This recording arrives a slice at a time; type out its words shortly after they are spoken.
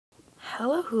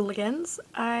Hello, hooligans.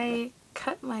 I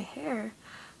cut my hair.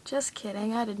 Just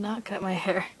kidding, I did not cut my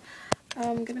hair.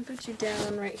 I'm gonna put you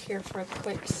down right here for a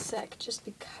quick sec, just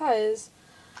because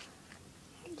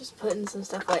I'm just putting some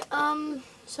stuff away.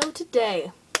 So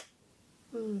today,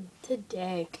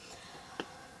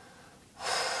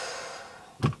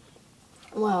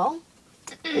 well,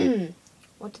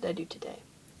 what did I do today?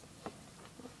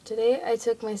 Today I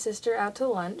took my sister out to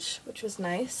lunch, which was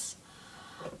nice.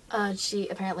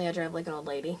 Apparently I drive like an old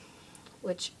lady,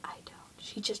 which I don't.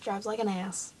 She just drives like an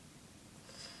ass.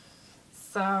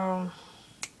 So,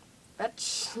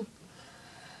 that's,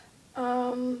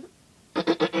 hung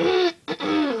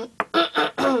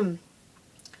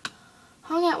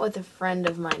out with a friend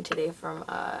of mine today from,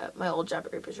 my old job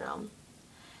at Reaper's Realm.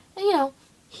 And, you know,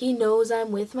 he knows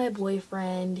I'm with my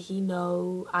boyfriend.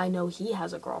 I know he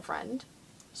has a girlfriend.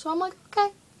 So I'm like, okay,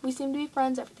 we seem to be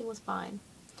friends. Everything was fine.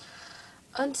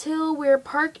 Until we're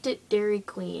parked at Dairy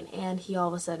Queen and he all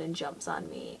of a sudden jumps on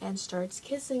me and starts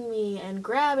kissing me and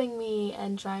grabbing me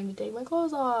and trying to take my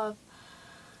clothes off.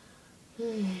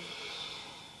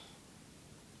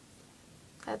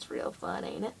 That's real fun,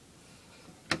 ain't it?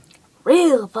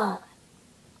 Real fun.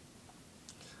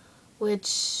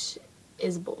 Which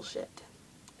is bullshit.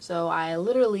 So I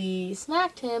literally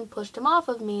smacked him, pushed him off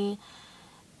of me,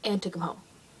 and took him home.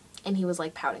 And he was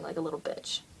like pouting like a little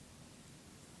bitch.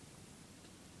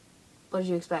 What did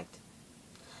you expect?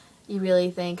 You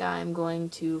really think I'm going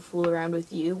to fool around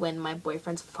with you when my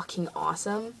boyfriend's fucking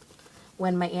awesome?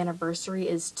 When my anniversary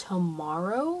is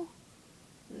tomorrow?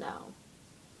 No.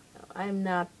 I'm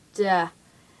not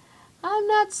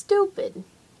stupid.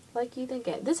 Like you think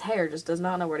this hair just does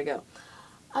not know where to go.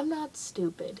 I'm not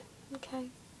stupid. Okay?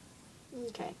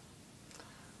 Okay.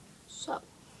 So,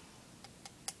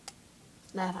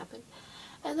 that happened.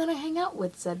 And then I hung out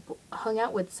with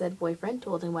said boyfriend,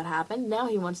 told him what happened. Now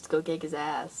he wants to go kick his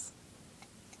ass.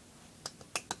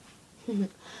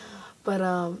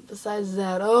 But besides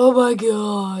that, oh my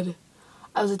god.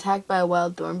 I was attacked by a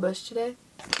wild thorn bush today.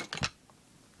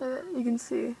 You can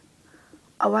see.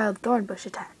 A wild thorn bush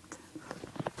attacked.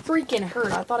 Freaking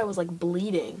hurt. I thought I was like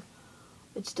bleeding.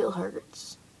 It still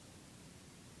hurts.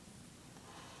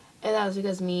 And that was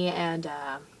because me and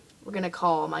we're going to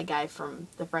call my guy from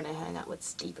the friend I hang out with,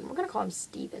 Steven. We're going to call him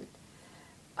Steven.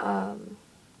 I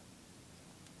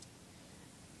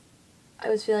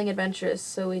was feeling adventurous,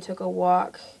 so we took a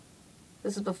walk.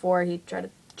 This is before he tried to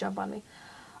jump on me.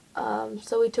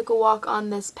 So we took a walk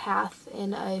on this path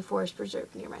in a forest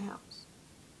preserve near my house.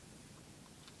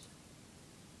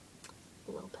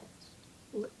 A little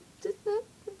bit. Just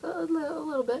a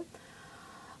little bit.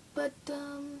 But,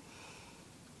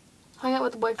 hung out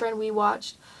with the boyfriend,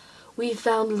 we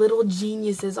found Little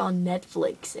Geniuses on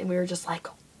Netflix, and we were just like,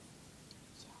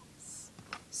 yes.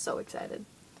 So excited.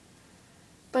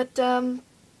 But,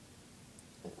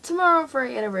 tomorrow for our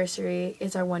anniversary,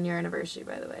 it's our 1-year anniversary,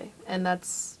 by the way, and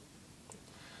that's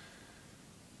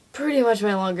pretty much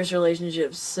my longest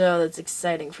relationship, so that's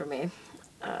exciting for me.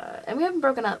 And we haven't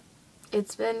broken up.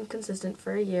 It's been consistent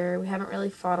for a year. We haven't really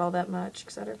fought all that much,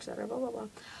 etc., blah, blah, blah.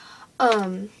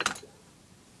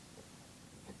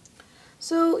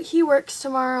 So he works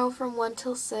tomorrow from 1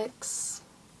 till 6,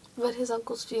 but his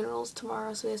uncle's funeral's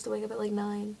tomorrow, so he has to wake up at like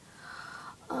 9.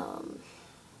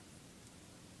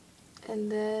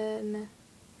 And then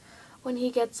when he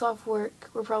gets off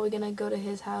work, we're probably gonna go to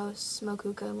his house, smoke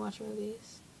hookah, and watch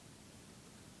movies.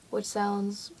 Which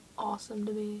sounds awesome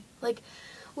to me. Like,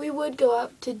 we would go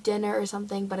out to dinner or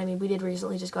something, but I mean, we did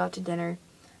recently just go out to dinner.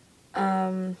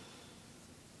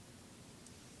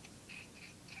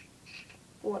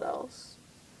 What else?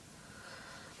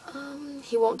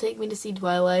 He won't take me to see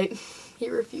Twilight. He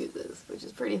refuses, which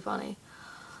is pretty funny.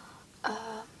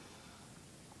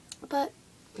 But,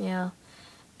 yeah.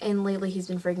 And lately he's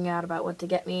been freaking out about what to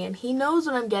get me, and he knows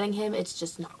what I'm getting him, it's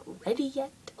just not ready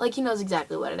yet. Like, he knows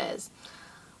exactly what it is.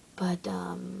 But,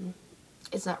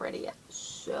 it's not ready yet,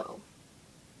 so.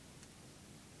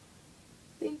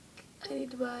 I think I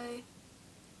need to buy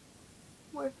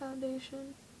more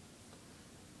foundation.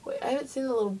 Wait, I haven't seen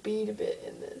the little bead bit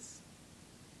in this.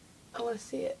 I want to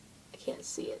see it. I can't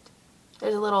see it.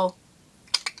 There's a little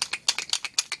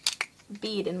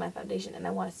bead in my foundation, and I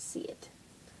want to see it.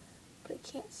 But I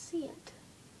can't see it,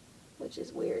 which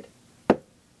is weird. But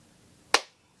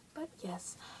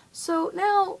yes. So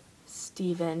now,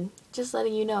 Steven, just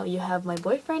letting you know, you have my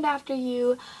boyfriend after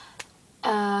you,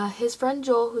 his friend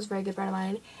Joel, who's a very good friend of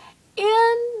mine,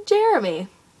 and Jeremy.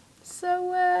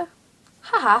 So,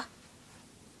 haha.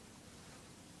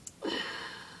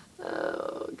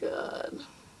 Oh, God.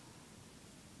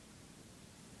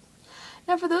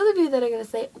 Now, for those of you that are going to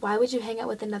say, why would you hang out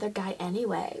with another guy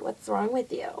anyway? What's wrong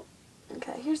with you?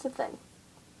 Okay, here's the thing.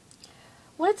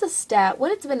 When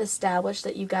it's been established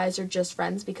that you guys are just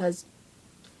friends because,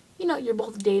 you know, you're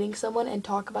both dating someone and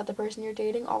talk about the person you're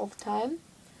dating all the time,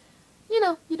 you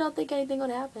know, you don't think anything would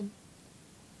happen.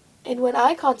 And when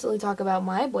I constantly talk about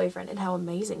my boyfriend and how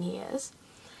amazing he is,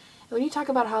 and when you talk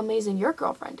about how amazing your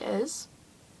girlfriend is,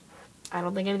 I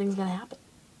don't think anything's going to happen.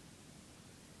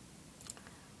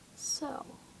 So,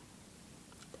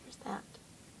 there's that.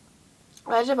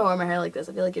 Imagine if I wore my hair like this.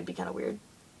 I feel like it'd be kind of weird.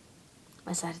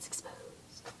 My side is exposed.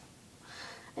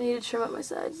 I need to trim up my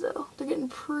sides though. They're getting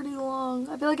pretty long.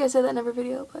 I feel like I say that in every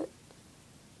video, but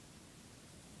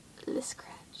let's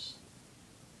scratch.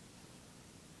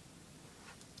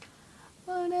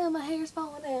 Oh no, my hair's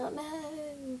falling out.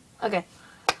 No. Okay,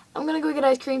 I'm gonna go get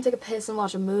ice cream, take a piss, and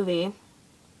watch a movie.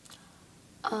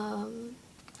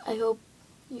 I hope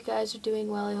you guys are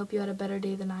doing well. I hope you had a better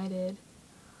day than I did.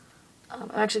 I'm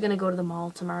actually gonna go to the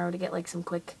mall tomorrow to get like some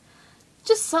quick,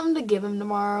 just something to give him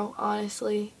tomorrow,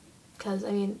 honestly. Because,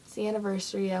 I mean, it's the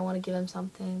anniversary, I want to give him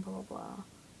something, blah, blah, blah.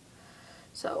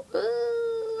 So,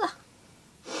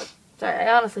 sorry,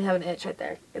 I honestly have an itch right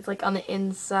there. It's like on the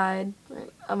inside,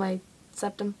 right, on my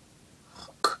septum.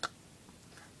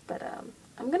 But,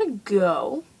 I'm gonna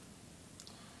go.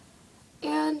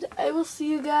 And I will see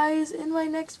you guys in my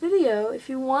next video. If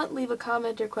you want, leave a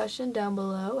comment or question down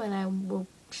below, and I will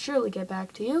surely get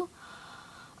back to you.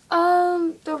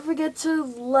 Don't forget to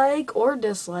like or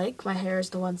dislike, my hair is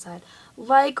to one side,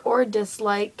 like or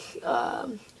dislike,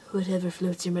 whatever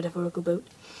floats your metaphorical boat,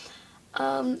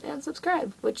 and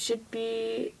subscribe, which should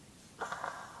be,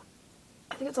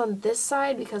 I think it's on this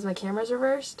side because my camera's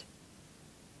reversed.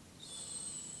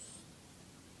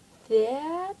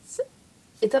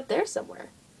 It's up there somewhere.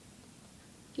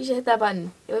 You should hit that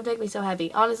button. It would make me so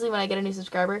happy. Honestly, when I get a new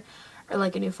subscriber, or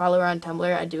like a new follower on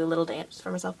Tumblr, I do a little dance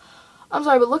for myself. I'm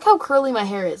sorry, but look how curly my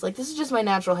hair is. Like, this is just my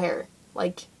natural hair.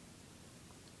 Like,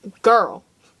 girl.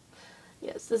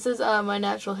 Yes, this is my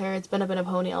natural hair. It's been up in a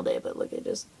pony all day, but look at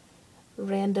just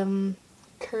random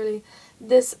curly.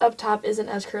 This up top isn't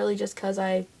as curly just because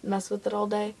I mess with it all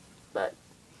day, but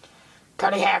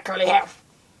curly hair, curly hair.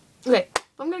 Okay,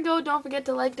 I'm going to go. Don't forget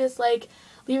to like, dislike,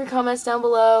 leave your comments down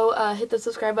below, hit the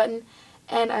subscribe button,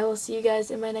 and I will see you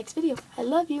guys in my next video. I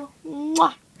love you.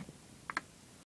 Mwah!